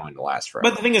never going to last forever.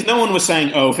 But the thing is, no one was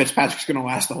saying, "Oh, Fitzpatrick's going to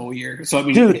last the whole year." So I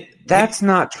mean, dude, that's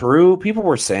not true. People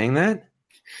were saying that.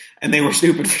 And they were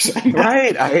stupid for saying that.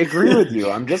 Right. I agree with you.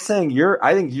 I'm just saying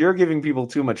I think you're giving people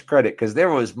too much credit, because there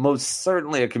was most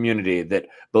certainly a community that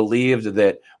believed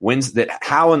that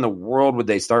how in the world would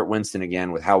they start Winston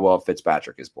again with how well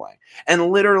Fitzpatrick is playing? And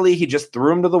literally he just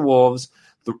threw him to the Wolves.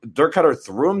 Dirk Cutter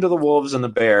threw him to the Wolves and the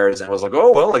Bears and was like,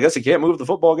 oh, well, I guess he can't move the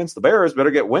football against the Bears. Better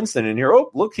get Winston in here.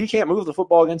 Oh, look, he can't move the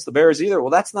football against the Bears either.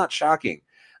 Well, that's not shocking.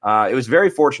 It was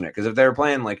very fortunate, because if they were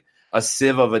playing like a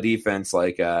sieve of a defense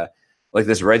like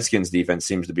this Redskins defense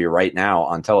seems to be right now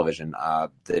on television,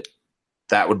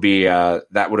 that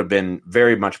would have been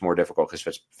very much more difficult,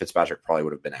 because Fitzpatrick probably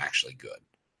would have been actually good.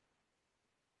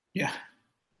 Yeah.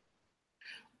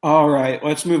 All right,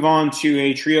 let's move on to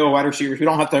a trio of wide receivers. We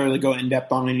don't have to really go in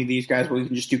depth on any of these guys, but we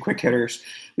can just do quick hitters.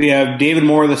 We have David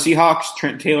Moore of the Seahawks,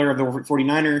 Trent Taylor of the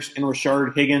 49ers, and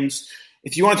Rashard Higgins.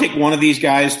 If you want to take one of these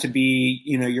guys to be,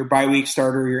 your bye week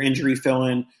starter, your injury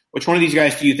fill-in, which one of these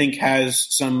guys do you think has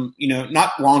some,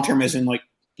 not long-term as in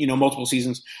multiple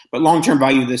seasons, but long-term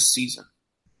value this season?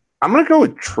 I'm going to go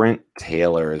with Trent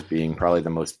Taylor as being probably the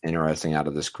most interesting out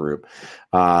of this group.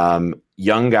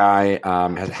 Young guy,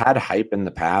 has had hype in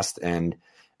the past and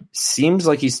seems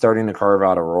like he's starting to carve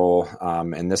out a role.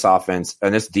 And this offense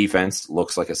and this defense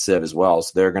looks like a sieve as well.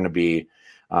 So they're going to be,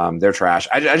 they're trash.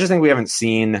 I just think we haven't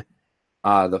seen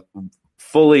the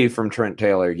fully from Trent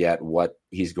Taylor yet what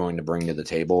he's going to bring to the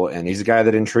table. And he's a guy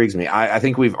that intrigues me. I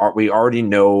think we already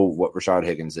know what Rashard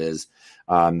Higgins is.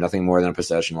 Nothing more than a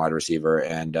possession wide receiver.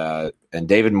 And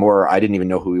David Moore, I didn't even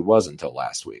know who he was until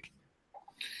last week.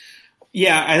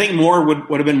 Yeah, I think Moore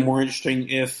would have been more interesting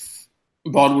if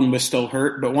Baldwin was still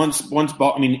hurt. But once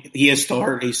he is still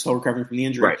hurt. He's still recovering from the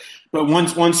injury. Right. But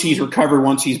once he's recovered,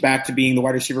 once he's back to being the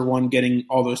wide receiver one, getting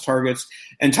all those targets,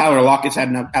 and Tyler Lockett's had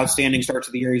an outstanding start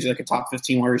to the year. He's like a top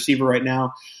 15 wide receiver right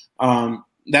now.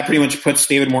 That pretty much puts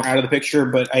David Moore out of the picture.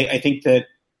 But I think that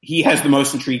he has the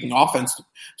most intriguing offense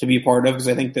to be a part of because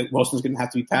I think that Wilson's going to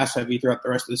have to be pass heavy throughout the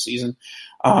rest of the season.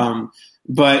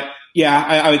 But yeah,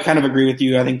 I would kind of agree with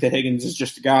you. I think that Higgins is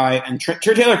just a guy, and Trent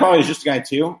Taylor probably is just a guy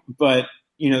too. But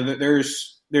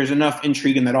there's enough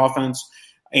intrigue in that offense,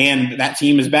 and that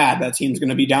team is bad. That team's going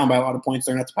to be down by a lot of points.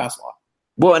 They're going to have to pass a lot.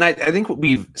 Well, and I think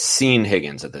we've seen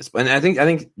Higgins at this, and I think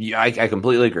I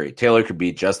completely agree. Taylor could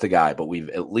be just a guy, but we've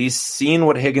at least seen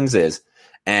what Higgins is.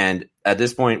 And at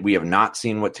this point, we have not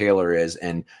seen what Taylor is.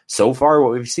 And so far,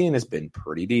 what we've seen has been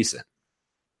pretty decent.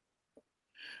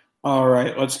 All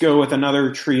right, let's go with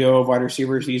another trio of wide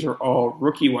receivers. These are all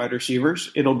rookie wide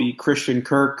receivers. It'll be Christian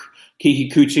Kirk, Kiki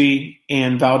Kuti,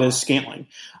 and Valdez Scantling.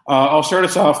 I'll start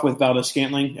us off with Valdez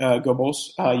Scantling. Go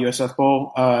Bulls, USF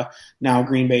Bowl, now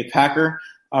Green Bay Packer.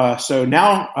 So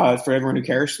now, for everyone who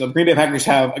cares, the Green Bay Packers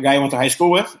have a guy I went to high school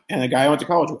with and a guy I went to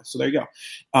college with. So there you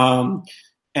go.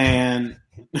 And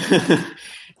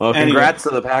well, congrats to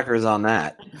the Packers on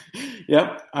that.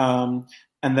 Yep.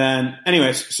 And then,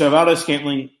 anyways, so Valdez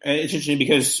Scantling, it's interesting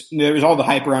because there was all the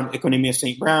hype around Equanimeous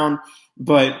St. Brown,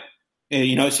 but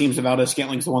it seems that Valdez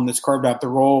Scantling's the one that's carved out the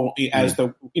role as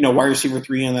the wide receiver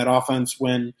 3 in that offense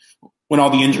when all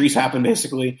the injuries happen,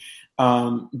 basically.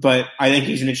 But I think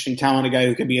he's an interesting talent, a guy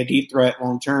who could be a deep threat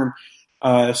long term.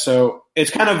 So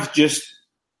it's kind of just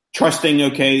trusting.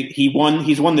 Okay, he's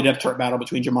won the depth chart battle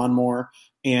between Jamon Moore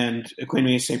and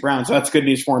Equanimeous St. Brown. So that's good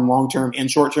news for him long-term and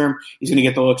short-term. He's going to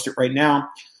get the looks right now.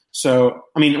 So,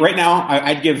 right now,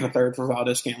 I'd give a third for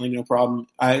Valdez Scantling, no problem.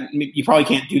 You probably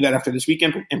can't do that after this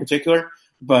weekend in particular,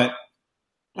 but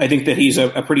I think that he's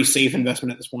a pretty safe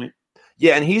investment at this point.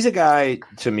 Yeah, and he's a guy,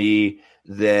 to me,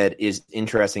 that is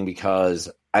interesting because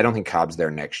I don't think Cobb's there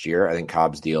next year. I think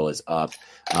Cobb's deal is up,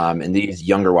 and these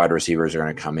younger wide receivers are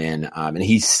going to come in, and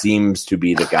he seems to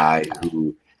be the guy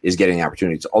who is getting the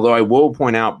opportunities. Although I will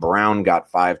point out Brown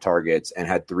got 5 targets and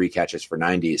had 3 catches for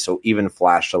 90, so even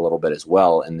flashed a little bit as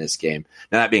well in this game.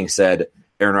 Now, that being said,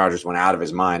 Aaron Rodgers went out of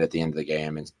his mind at the end of the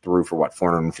game and threw for,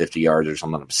 450 yards or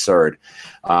something absurd.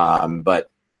 St.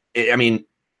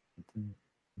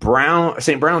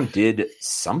 Brown did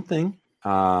something.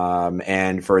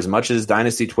 And for as much as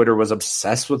Dynasty Twitter was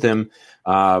obsessed with him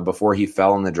before he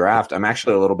fell in the draft, I'm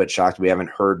actually a little bit shocked we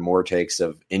haven't heard more takes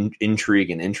of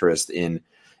intrigue and interest in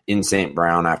St.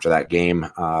 Brown after that game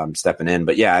stepping in.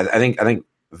 But yeah, I think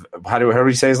how do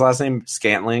we say his last name?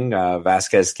 Scantling,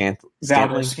 Vasquez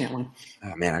Scantling.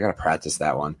 Oh man, I got to practice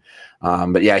that one.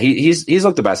 But yeah, he's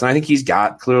looked the best, and I think he's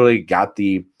clearly got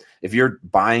the. If you're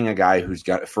buying a guy who's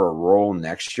got for a role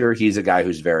next year, he's a guy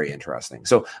who's very interesting.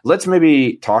 So let's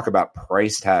maybe talk about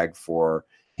price tag for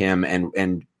him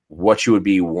and what you would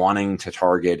be wanting to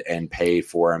target and pay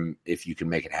for him if you can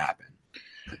make it happen.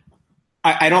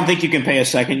 I don't think you can pay a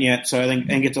second yet, so I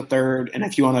think it's a third. And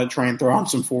if you want to try and throw on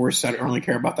some fourths, I don't really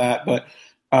care about that. But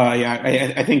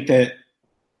I think that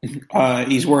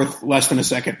he's worth less than a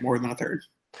second, more than a third.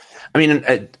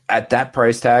 At that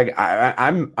price tag,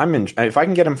 I'm in. If I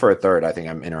can get him for a third, I think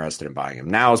I'm interested in buying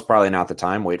him. Now is probably not the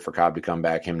time. Wait for Cobb to come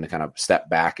back, him to kind of step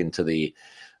back into the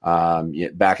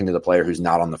player who's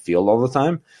not on the field all the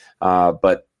time.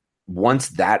 But once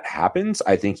that happens,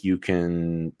 I think you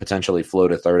can potentially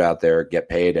float a third out there, get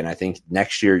paid, and I think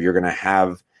next year you're going to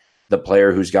have the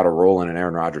player who's got a role in an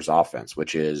Aaron Rodgers offense,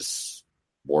 which is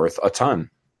worth a ton.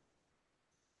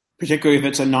 Particularly if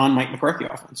it's a non-Mike McCarthy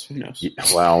offense, who knows?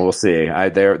 Well, we'll see.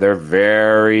 They're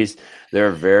very,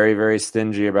 very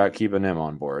stingy about keeping him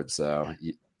on board. So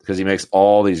because he makes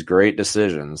all these great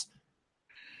decisions.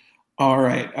 All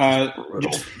right.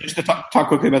 Just to talk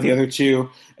quickly about the other two,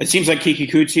 it seems like Kiki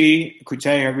Kuti,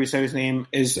 however you say his name,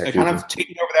 is kind of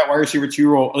taking over that wide receiver 2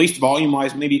 role, at least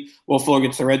volume-wise. Maybe Will Fuller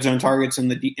gets the red zone targets and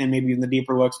maybe in the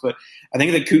deeper looks, but I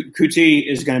think that Kuti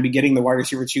is going to be getting the wide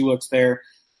receiver 2 looks there.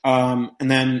 And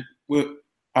then do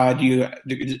you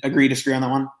agree, disagree on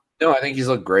that one? No, I think he's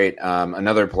looked great.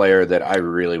 Another player that I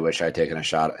really wish I'd taken a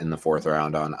shot in the 4th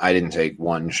round on. I didn't take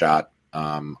one shot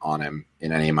on him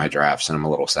in any of my drafts, and I'm a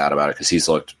little sad about it because he's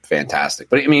looked fantastic.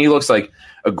 But I mean, he looks like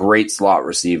a great slot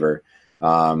receiver.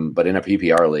 But in a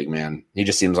PPR league, man, he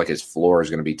just seems like his floor is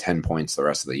going to be 10 points the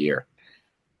rest of the year.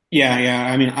 Yeah.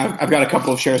 I mean, I've got a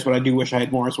couple of shares, but I do wish I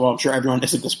had more as well. I'm sure everyone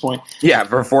is at this point. Yeah,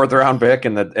 for a 4th round pick,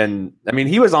 and I mean,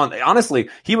 he was on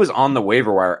the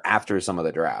waiver wire after some of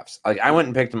the drafts. Like I went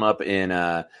and picked him up in,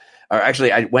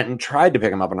 actually, I went and tried to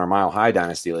pick him up in our Mile High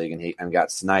Dynasty league, and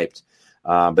got sniped.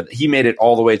 But he made it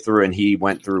all the way through, and he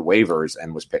went through waivers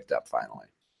and was picked up finally.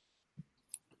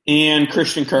 And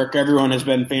Christian Kirk, everyone has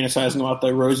been fantasizing about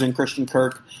the Rosen-Christian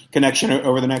Kirk connection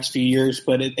over the next few years,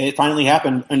 but it finally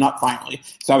happened, and not finally.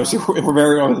 So obviously we're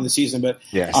very early in the season, but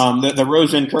yes. The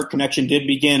Rosen-Kirk connection did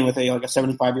begin with a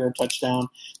 75-yard touchdown.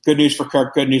 Good news for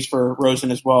Kirk, good news for Rosen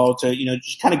as well to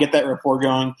just kind of get that rapport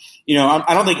going.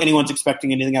 I don't think anyone's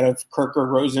expecting anything out of Kirk or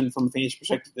Rosen from a fantasy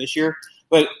perspective this year.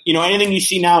 But anything you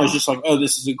see now is just like, oh,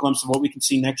 this is a glimpse of what we can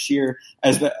see next year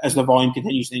as the volume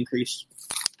continues to increase.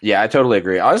 Yeah, I totally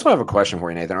agree. I also have a question for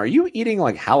you, Nathan. Are you eating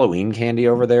like Halloween candy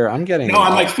over there? I'm getting. No,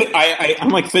 I'm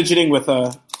like fidgeting with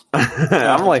a.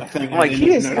 I'm like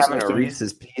he is having a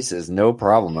Reese's Pieces, no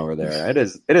problem over there. It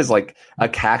is like a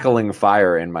cackling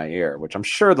fire in my ear, which I'm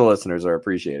sure the listeners are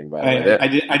appreciating. By the way, I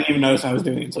didn't even notice I was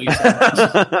doing it until you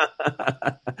said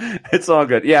it. It's all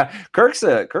good. Yeah, Kirk's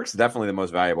definitely the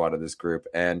most valuable out of this group,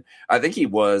 and I think he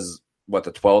was the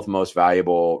 12th most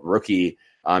valuable rookie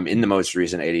in the most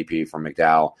recent ADP from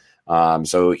McDowell.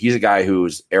 So he's a guy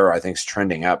whose arrow I think is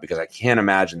trending up, because I can't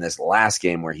imagine this last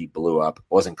game where he blew up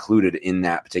was included in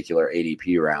that particular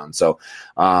ADP round. So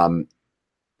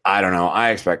I don't know. I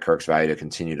expect Kirk's value to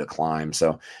continue to climb.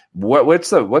 So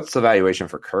what's the valuation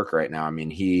for Kirk right now? I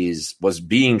mean, was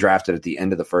being drafted at the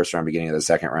end of the 1st round, beginning of the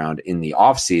 2nd round in the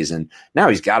offseason. Now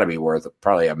he's got to be worth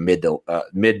probably a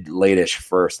mid-late-ish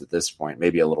 1st at this point,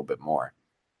 maybe a little bit more.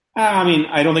 I mean,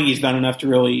 I don't think he's done enough to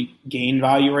really gain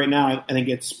value right now. I think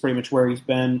it's pretty much where he's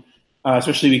been,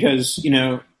 especially because,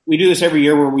 we do this every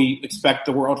year where we expect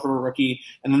the world for a rookie,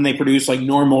 and then they produce like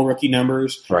normal rookie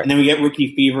numbers, right. And then we get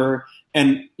rookie fever.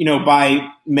 And, by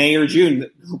May or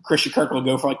June, Christian Kirk will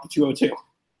go for like the 202.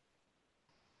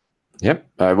 Yep.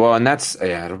 Well, and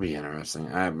it'll be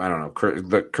interesting. I don't know.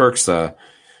 Kirk's a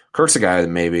guy that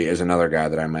maybe is another guy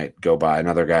that I might go by.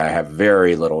 Another guy I have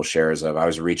very little shares of. I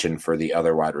was reaching for the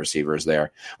other wide receivers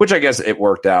there, which I guess it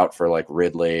worked out for like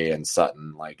Ridley and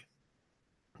Sutton. Like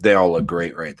they all look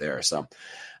great right there. So,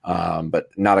 but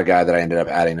not a guy that I ended up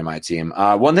adding to my team.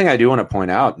 One thing I do want to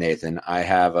point out, Nathan,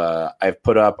 I've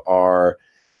put up our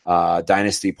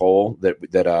Dynasty poll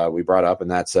that we brought up, and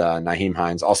that's Nyheim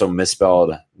Hines, also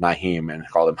misspelled Nyheim and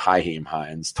called him Hyheim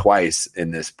Hines twice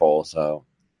in this poll. So.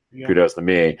 Yeah. Kudos to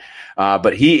me.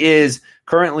 But he is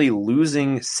currently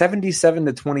losing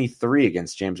 77-23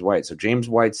 against James White. So James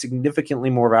White significantly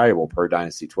more valuable per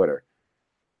Dynasty Twitter.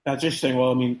 That's interesting.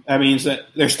 Well, I mean, that means that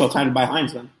there's still time to buy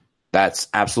Hines then. That's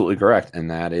absolutely correct. And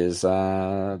that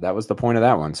was the point of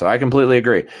that one. So I completely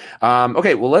agree.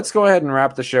 Okay, well, let's go ahead and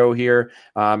wrap the show here.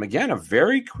 Again, a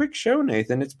very quick show,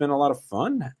 Nathan. It's been a lot of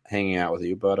fun hanging out with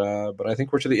you, but I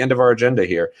think we're to the end of our agenda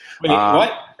here. Wait,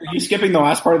 what? Are you skipping the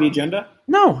last part of the agenda?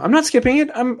 No, I'm not skipping it.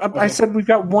 I said we've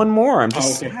got one more. I'm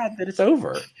just sad that it's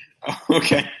over.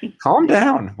 Okay. Calm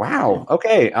down. Wow.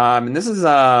 Okay. And this is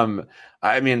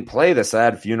play the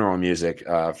sad funeral music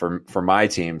for my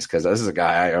teams, because this is a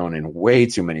guy I own in way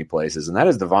too many places, and that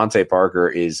is Devontae Parker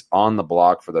is on the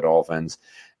block for the Dolphins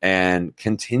and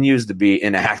continues to be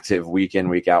inactive week in,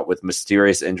 week out with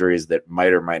mysterious injuries that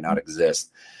might or might not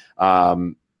exist.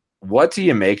 What do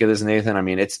you make of this, Nathan? I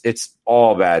mean, it's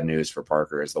all bad news for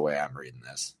Parker is the way I'm reading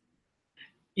this.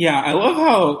 Yeah, I love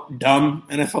how dumb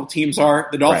NFL teams are.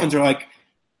 The Dolphins are like,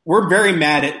 we're very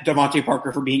mad at Devontae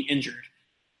Parker for being injured.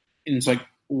 And it's like,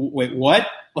 wait, what?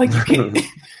 Like you can't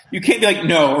be like,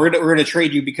 no, we're going to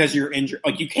trade you because you're injured.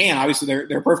 Like you can, obviously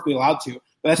they're perfectly allowed to.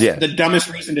 But that's the dumbest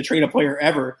reason to trade a player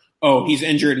ever. Oh, he's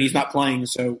injured and he's not playing,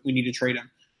 so we need to trade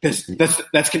him. Because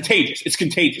that's contagious. It's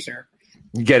contagious, Eric.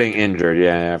 Getting injured,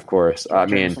 yeah, of course. I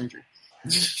mean,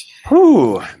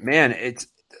 whew, man, it's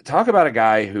talk about a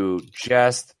guy who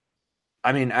just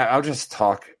I mean, I'll just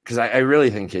talk because I really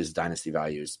think his dynasty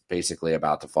value is basically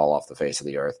about to fall off the face of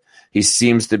the earth. He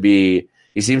seems to be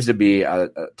a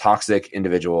toxic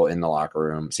individual in the locker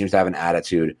room, seems to have an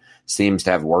attitude, seems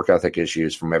to have work ethic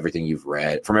issues from everything you've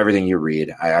read, from everything you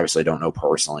read. I obviously don't know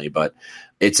personally, but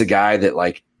it's a guy that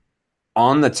like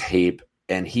on the tape,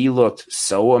 and he looked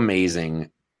so amazing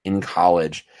in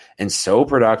college and so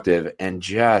productive and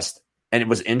it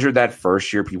was injured that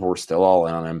first year. People were still all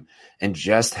in on him and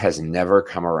just has never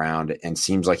come around and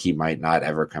seems like he might not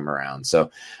ever come around.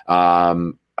 So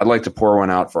I'd like to pour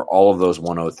one out for all of those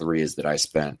 103s that I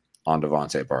spent on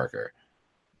Devontae Parker.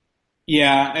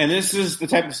 Yeah, and this is the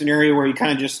type of scenario where you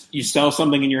kind of just you sell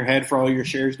something in your head for all your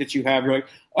shares that you have. You're like,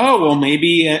 oh, well,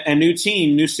 maybe a new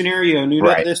team, new scenario, new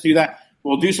this, new that.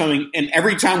 We'll do something. And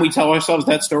every time we tell ourselves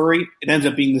that story, it ends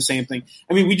up being the same thing.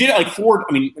 I mean, we did it like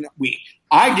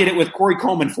I did it with Corey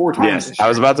Coleman 4 times. Yes, I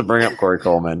was about to bring up Corey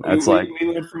Coleman. It's we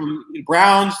went from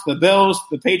Browns, the Bills,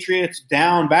 the Patriots,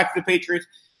 down, back to the Patriots.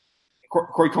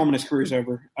 Corey Coleman, his career's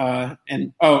over.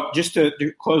 Just to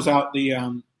close out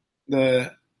the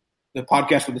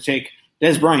podcast with the take,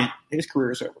 Dez Bryant, his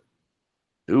career is over.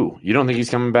 Ooh, you don't think he's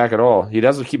coming back at all? He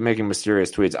does keep making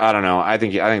mysterious tweets. I don't know. I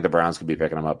think the Browns could be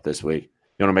picking him up this week.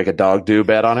 You want to make a dog do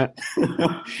bet on it?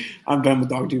 I'm done with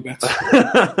dog do bets.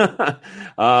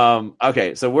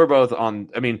 Okay, so we're both on.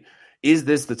 I mean, is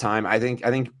this the time? I think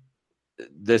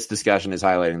this discussion is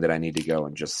highlighting that I need to go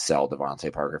and just sell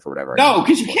Devontae Parker for whatever. No,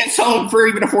 because you can't sell him for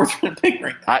even a 4th round pick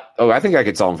right now. I think I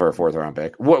could sell him for a 4th round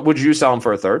pick. What would you sell him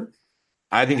for a 3rd?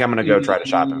 I think I'm going to go try to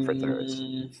shop him for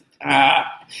 3rds.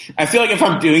 I feel like if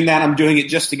I'm doing that, I'm doing it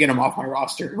just to get him off my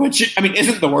roster, which, I mean,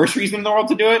 isn't the worst reason in the world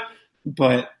to do it.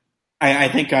 But I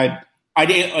think I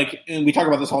did, like, and we talk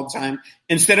about this all the time.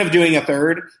 Instead of doing a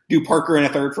 3rd, do Parker in a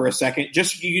 3rd for a 2nd.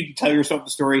 Just so you tell yourself the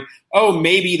story, oh,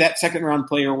 maybe that 2nd round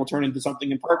player will turn into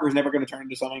something, and Parker's never going to turn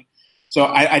into something. So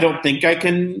I don't think I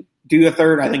can do a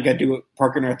 3rd. I think I'd do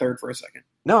Parker in a 3rd for a 2nd.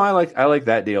 No, I like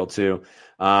that deal too.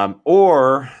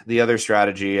 Or the other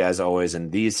strategy, as always in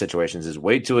these situations, is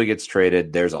wait till he gets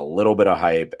traded. There's a little bit of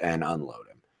hype and unload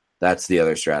him. That's the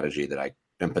other strategy that I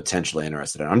am potentially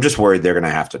interested in. I'm just worried they're going to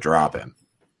have to drop him.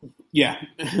 Yeah,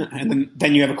 and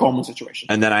then you have a Coleman situation.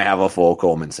 And then I have a full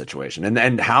Coleman situation.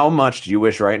 And how much do you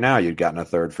wish right now you'd gotten a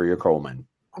 3rd for your Coleman?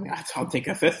 I mean, I'll take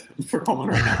a 5th for Coleman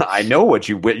right now. I know what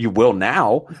you will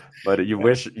now, but you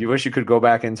wish you could go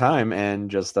back in time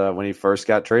and just when he first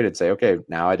got traded, say, okay,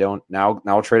 now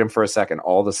I'll trade him for a 2nd,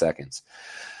 all the 2nds.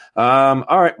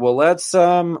 All right, well let's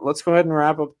go ahead and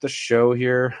wrap up the show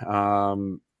here.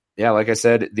 Like I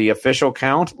said, the official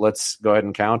count. Let's go ahead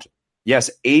and count.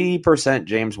 Yes, 80%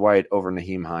 James White over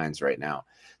Nyheim Hines right now.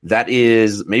 That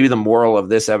is maybe the moral of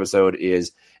this episode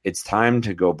is it's time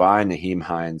to go buy Nyheim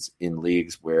Hines in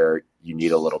leagues where you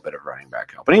need a little bit of running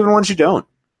back help. And even once you don't.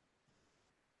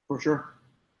 For sure.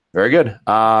 Very good.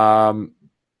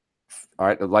 All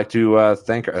right, I'd like to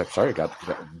thank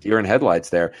got deer in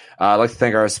headlights there. I'd like to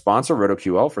thank our sponsor,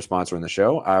 RotoQL, for sponsoring the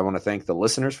show. I want to thank the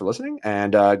listeners for listening,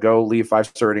 and go leave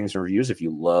 5-star ratings and reviews if you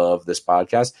love this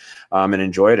podcast and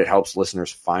enjoy it. It helps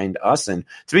listeners find us. And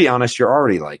to be honest, you're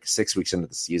already like 6 weeks into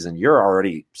the season. You're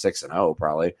already 6-0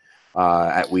 probably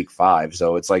at week 5.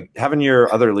 So it's like having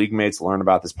your other league mates learn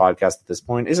about this podcast at this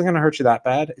point isn't going to hurt you that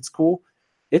bad. It's cool.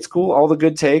 It's cool. All the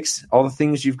good takes, all the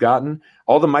things you've gotten,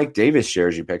 all the Mike Davis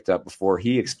shares you picked up before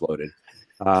he exploded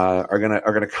are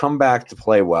gonna come back to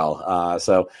play well.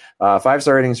 So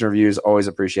 5-star ratings and reviews, always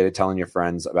appreciated. Telling your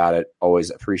friends about it,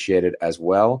 always appreciated as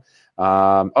well.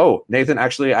 Nathan,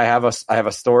 actually, I have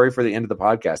a story for the end of the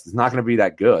podcast. It's not going to be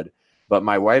that good, but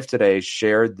my wife today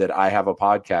shared that I have a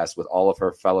podcast with all of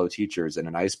her fellow teachers in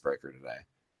an icebreaker today.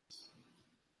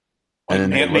 And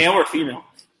male or female?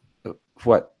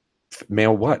 What?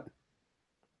 Male what?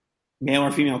 Male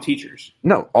or female teachers?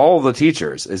 No, all the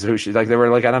teachers is who she like. They were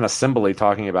like at an assembly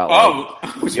talking about.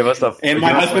 Give us stuff. And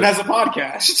my husband has a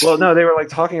podcast. Well, no, they were like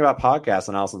talking about podcasts,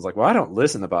 and Allison's like, "Well, I don't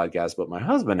listen to podcasts, but my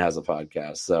husband has a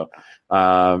podcast." So,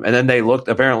 and then they looked.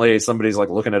 Apparently, somebody's like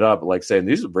looking it up, like saying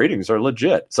these ratings are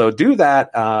legit. So do that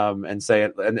and say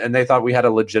it. And they thought we had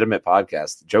a legitimate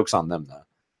podcast. Jokes on them, though.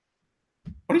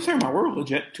 What are you talking about? We're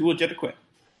legit. Too legit to quit.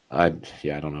 I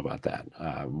don't know about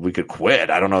that. We could quit.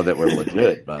 I don't know that we're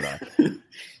legit, but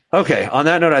okay. On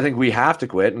that note, I think we have to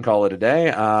quit and call it a day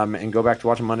and go back to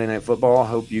watching Monday Night Football.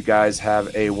 Hope you guys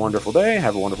have a wonderful day,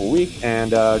 have a wonderful week,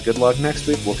 and good luck next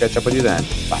week. We'll catch up with you then.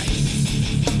 Bye.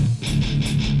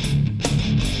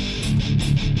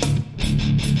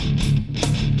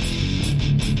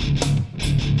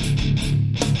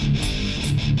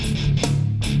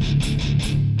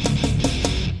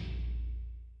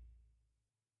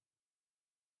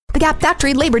 The Gap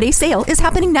Factory Labor Day sale is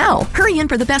happening now. Hurry in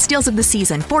for the best deals of the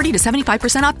season, 40 to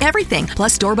 75% off everything,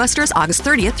 plus doorbusters August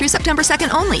 30th through September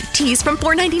 2nd only. Tees from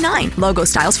 $4.99, logo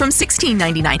styles from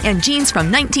 $16.99, and jeans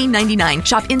from $19.99.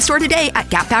 Shop in-store today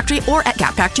at Gap Factory or at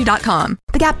gapfactory.com.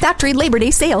 The Gap Factory Labor Day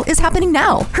sale is happening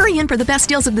now. Hurry in for the best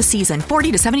deals of the season,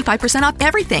 40 to 75% off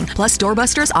everything, plus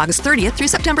doorbusters August 30th through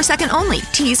September 2nd only.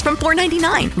 Tees from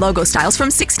 $4.99, logo styles from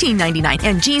 $16.99,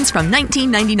 and jeans from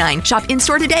 $19.99. Shop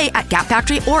in-store today at Gap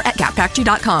Factory or at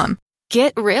gapfactory.com.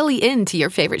 Get really into your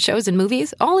favorite shows and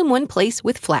movies all in one place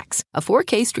with Flex, a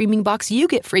 4K streaming box you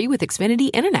get free with Xfinity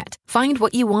Internet. Find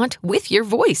what you want with your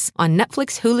voice on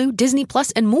Netflix, Hulu, Disney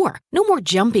Plus, and more. No more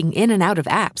jumping in and out of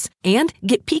apps. And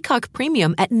get Peacock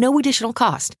Premium at no additional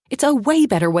cost. It's a way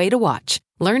better way to watch.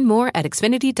 Learn more at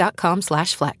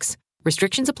Xfinity.com/flex.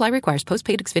 Restrictions apply. Requires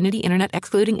postpaid Xfinity Internet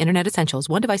excluding Internet Essentials.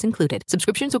 One device included.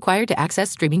 Subscriptions required to access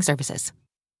streaming services.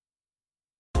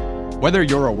 Whether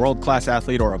you're a world-class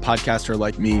athlete or a podcaster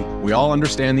like me, we all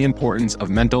understand the importance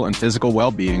of mental and physical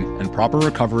well-being and proper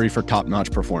recovery for top-notch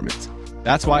performance.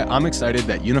 That's why I'm excited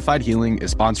that Unified Healing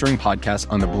is sponsoring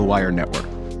podcasts on the Blue Wire Network.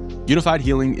 Unified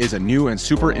Healing is a new and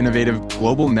super innovative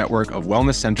global network of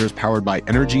wellness centers powered by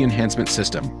Energy Enhancement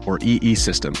System, or EE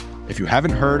System. If you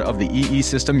haven't heard of the EE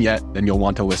System yet, then you'll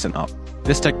want to listen up.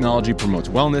 This technology promotes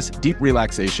wellness, deep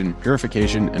relaxation,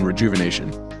 purification, and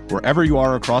rejuvenation. Wherever you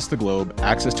are across the globe,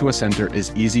 access to a center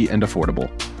is easy and affordable.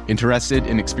 Interested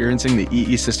in experiencing the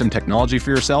EE System technology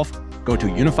for yourself? Go to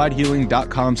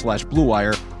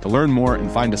unifiedhealing.com/bluewire to learn more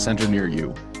and find a center near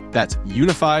you. That's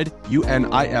unified,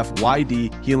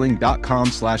 UNIFYD,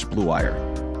 healing.com/bluewire.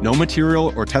 No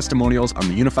material or testimonials on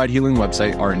the Unified Healing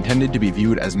website are intended to be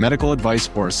viewed as medical advice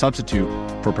or a substitute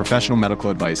for professional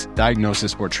medical advice,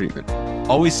 diagnosis, or treatment.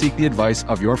 Always seek the advice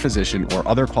of your physician or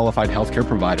other qualified healthcare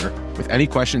provider with any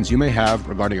questions you may have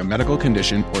regarding a medical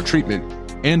condition or treatment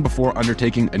and before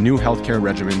undertaking a new healthcare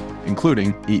regimen,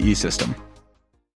 including EE System.